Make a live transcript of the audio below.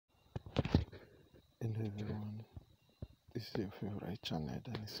Hello everyone, this is your favorite channel,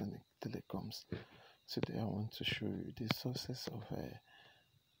 Sonic Telecoms. Today I want to show you the sources of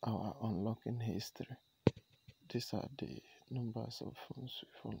our unlocking history. These are the numbers of phones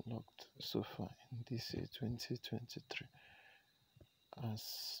we've unlocked so far in this year 2023.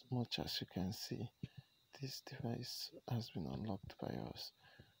 As much as you can see, this device has been unlocked by us.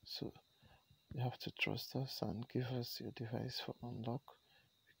 So you have to trust us and give us your device for unlock.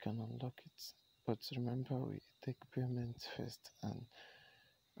 We can unlock it. But remember, we take payment first, and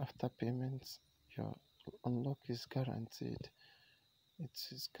after payment, your unlock is guaranteed. It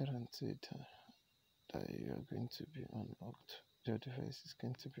is guaranteed that you are going to be unlocked. Your device is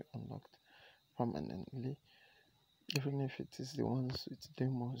going to be unlocked permanently, even if it is the ones with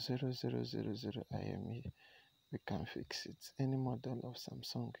demo 0000 IME. We can fix it. Any model of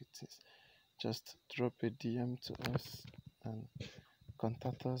Samsung it is. Just drop a DM to us and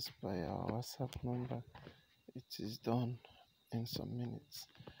contact us by our WhatsApp number. It is done in some minutes.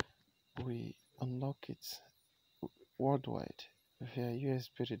 We unlock it worldwide via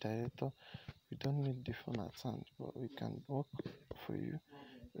USB redirector. We don't need the phone at hand, but we can work for you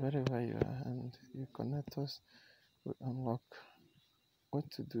wherever you are, and you connect us. We unlock.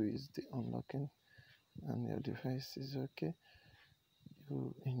 What to do is the unlocking, and your device is okay.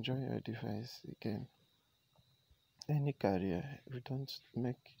 You enjoy your device again. Any carrier, we don't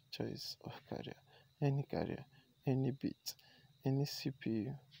make choice of carrier. Any carrier, any bit, any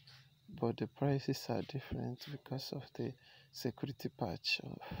CPU, but the prices are different because of the security patch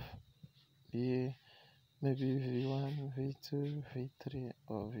of maybe V1, V2, V3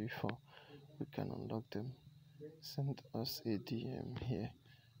 or V4. We can unlock them. Send us a DM here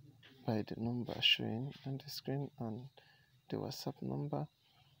by the number showing on the screen and the WhatsApp number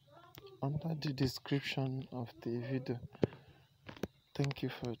under the description of the video. Thank you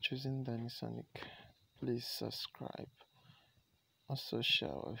for choosing Sonic. Please subscribe. Also share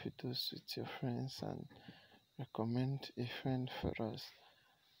our videos with your friends and recommend a friend for us.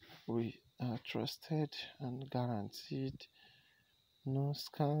 We are trusted and guaranteed. No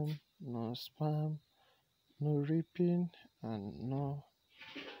scam, no spam, no ripping, and no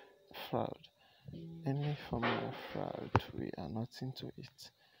fraud. Any form of fraud, we are not into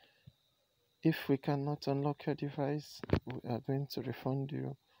it. If we cannot unlock your device, we are going to refund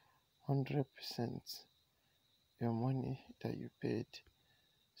you 100% your money that you paid.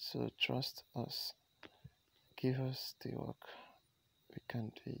 So trust us. Give us the work. We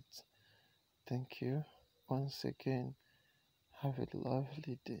can do it. Thank you once again. Have a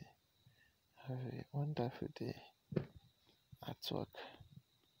lovely day. Have a wonderful day at work.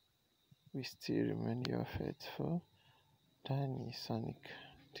 We still remain your faithful Sonic,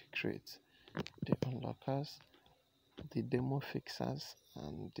 the Great, the unlockers, the demo fixers,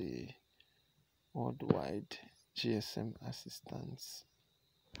 and the worldwide GSM assistants.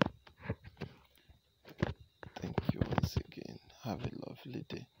 Thank you once again. Have a lovely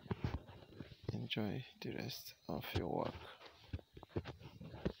day. Enjoy the rest of your work.